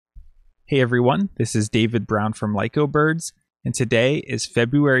Hey everyone, this is David Brown from Lyco Birds, and today is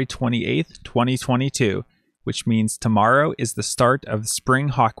February 28th, 2022, which means tomorrow is the start of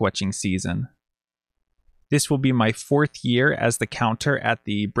spring hawkwatching season. This will be my fourth year as the counter at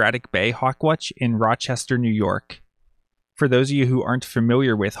the Braddock Bay Hawkwatch in Rochester, New York. For those of you who aren't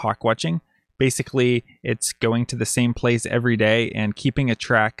familiar with hawkwatching, basically it's going to the same place every day and keeping a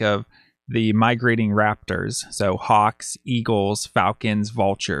track of the migrating raptors, so hawks, eagles, falcons,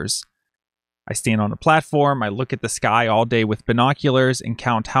 vultures. I stand on a platform, I look at the sky all day with binoculars and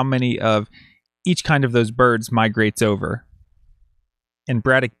count how many of each kind of those birds migrates over. And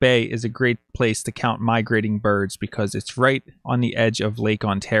Braddock Bay is a great place to count migrating birds because it's right on the edge of Lake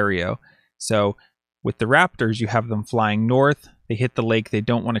Ontario. So with the raptors, you have them flying north, they hit the lake, they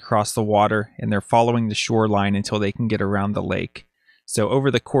don't want to cross the water, and they're following the shoreline until they can get around the lake. So over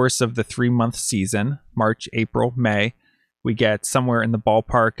the course of the 3-month season, March, April, May, we get somewhere in the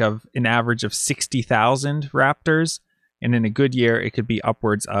ballpark of an average of 60,000 raptors, and in a good year, it could be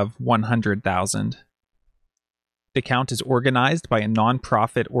upwards of 100,000. The count is organized by a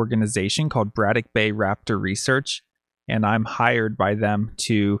nonprofit organization called Braddock Bay Raptor Research, and I'm hired by them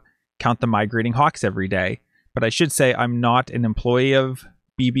to count the migrating hawks every day. But I should say I'm not an employee of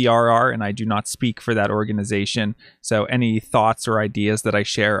BBRR, and I do not speak for that organization, so any thoughts or ideas that I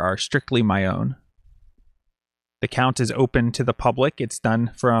share are strictly my own. The count is open to the public. It's done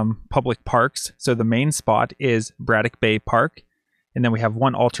from public parks. So the main spot is Braddock Bay Park. And then we have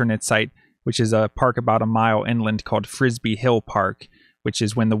one alternate site, which is a park about a mile inland called Frisbee Hill Park, which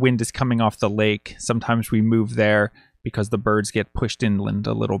is when the wind is coming off the lake. Sometimes we move there because the birds get pushed inland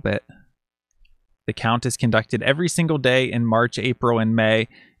a little bit. The count is conducted every single day in March, April, and May,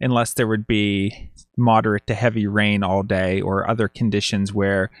 unless there would be moderate to heavy rain all day or other conditions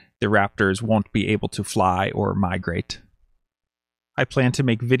where the raptors won't be able to fly or migrate. I plan to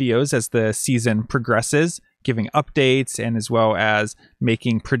make videos as the season progresses, giving updates and as well as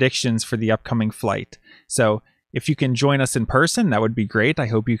making predictions for the upcoming flight. So if you can join us in person, that would be great. I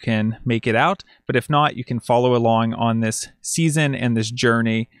hope you can make it out. But if not, you can follow along on this season and this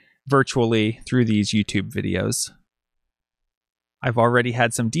journey virtually through these YouTube videos. I've already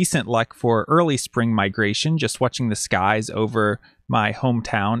had some decent luck for early spring migration, just watching the skies over my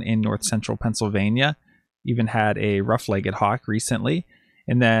hometown in north central Pennsylvania. Even had a rough-legged hawk recently.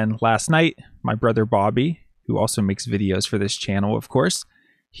 And then last night, my brother Bobby, who also makes videos for this channel, of course,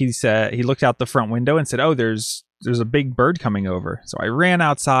 he looked out the front window and said, "Oh, there's a big bird coming over." So I ran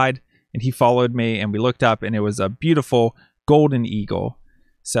outside and he followed me and we looked up and it was a beautiful golden eagle.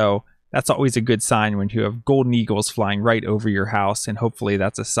 So that's always a good sign when you have golden eagles flying right over your house, and hopefully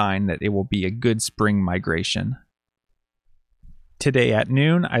that's a sign that it will be a good spring migration. Today at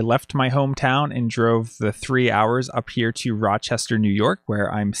noon, I left my hometown and drove the 3 hours up here to Rochester, New York,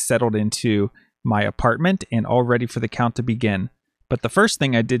 where I'm settled into my apartment and all ready for the count to begin. But the first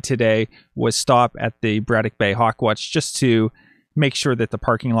thing I did today was stop at the Braddock Bay Hawkwatch just to make sure that the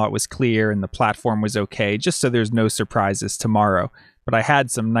parking lot was clear and the platform was okay, just so there's no surprises tomorrow. But I had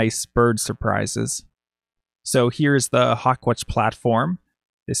some nice bird surprises. So here's the Hawkwatch platform.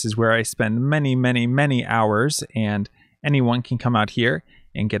 This is where I spend many, many, many hours, and anyone can come out here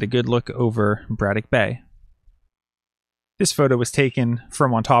and get a good look over Braddock Bay. This photo was taken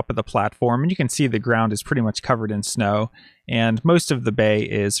from on top of the platform, and you can see the ground is pretty much covered in snow, and most of the bay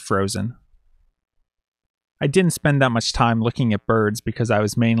is frozen. I didn't spend that much time looking at birds because I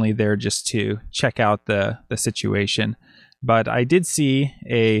was mainly there just to check out the situation. But I did see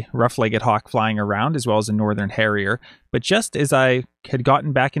a rough-legged hawk flying around, as well as a northern harrier. But just as I had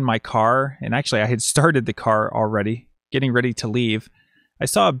gotten back in my car, and actually I had started the car already, getting ready to leave, I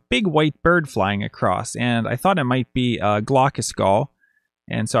saw a big white bird flying across, and I thought it might be a glaucous gull.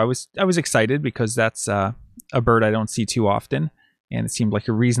 And so I was excited because that's a bird I don't see too often, and it seemed like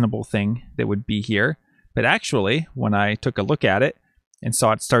a reasonable thing that would be here. But actually, when I took a look at it, and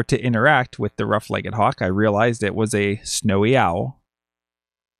saw it start to interact with the rough-legged hawk, I realized it was a snowy owl.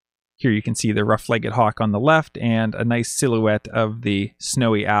 Here you can see the rough-legged hawk on the left and a nice silhouette of the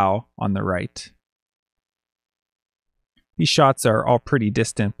snowy owl on the right. These shots are all pretty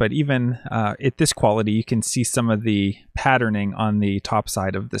distant, but even at this quality, you can see some of the patterning on the top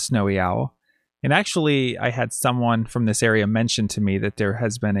side of the snowy owl. And actually, I had someone from this area mention to me that there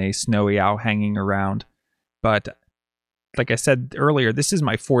has been a snowy owl hanging around, but like I said earlier, this is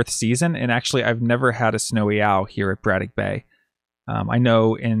my 4th season, and actually I've never had a snowy owl here at Braddock Bay. I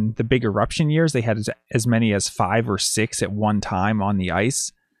know in the big eruption years, they had as many as 5 or 6 at one time on the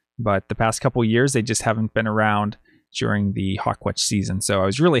ice, but the past couple years, they just haven't been around during the hawkwatch season. So I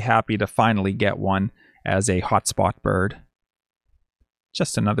was really happy to finally get one as a hotspot bird.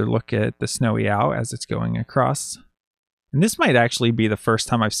 Just another look at the snowy owl as it's going across. And this might actually be the first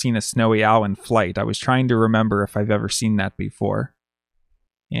time I've seen a snowy owl in flight. I was trying to remember if I've ever seen that before.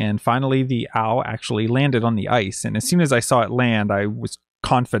 And finally, the owl actually landed on the ice. And as soon as I saw it land, I was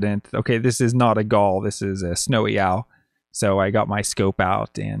confident, okay, this is not a gull, this is a snowy owl. So I got my scope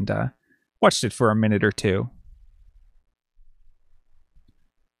out and watched it for a minute or two.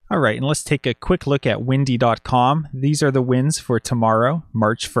 All right, and let's take a quick look at windy.com. These are the winds for tomorrow,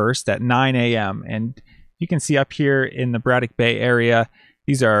 March 1st at 9 a.m. And you can see up here in the Braddock Bay area,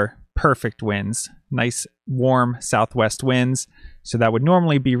 these are perfect winds. Nice, warm southwest winds. So that would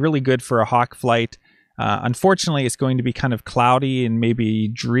normally be really good for a hawk flight. Unfortunately, it's going to be kind of cloudy and maybe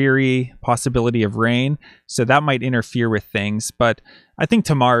dreary, possibility of rain. So that might interfere with things. But I think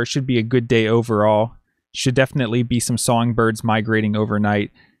tomorrow should be a good day overall. Should definitely be some songbirds migrating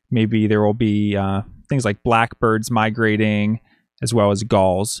overnight. Maybe there will be things like blackbirds migrating, as well as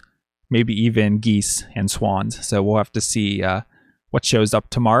gulls, maybe even geese and swans. So we'll have to see what shows up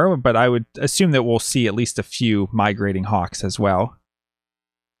tomorrow, but I would assume that we'll see at least a few migrating hawks as well.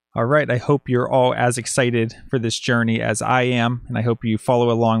 All right, I hope you're all as excited for this journey as I am, and I hope you follow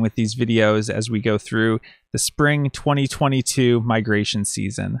along with these videos as we go through the spring 2022 migration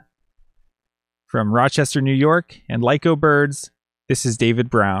season. From Rochester, New York, and Lyco Birds, this is David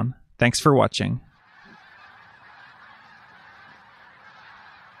Brown. Thanks for watching.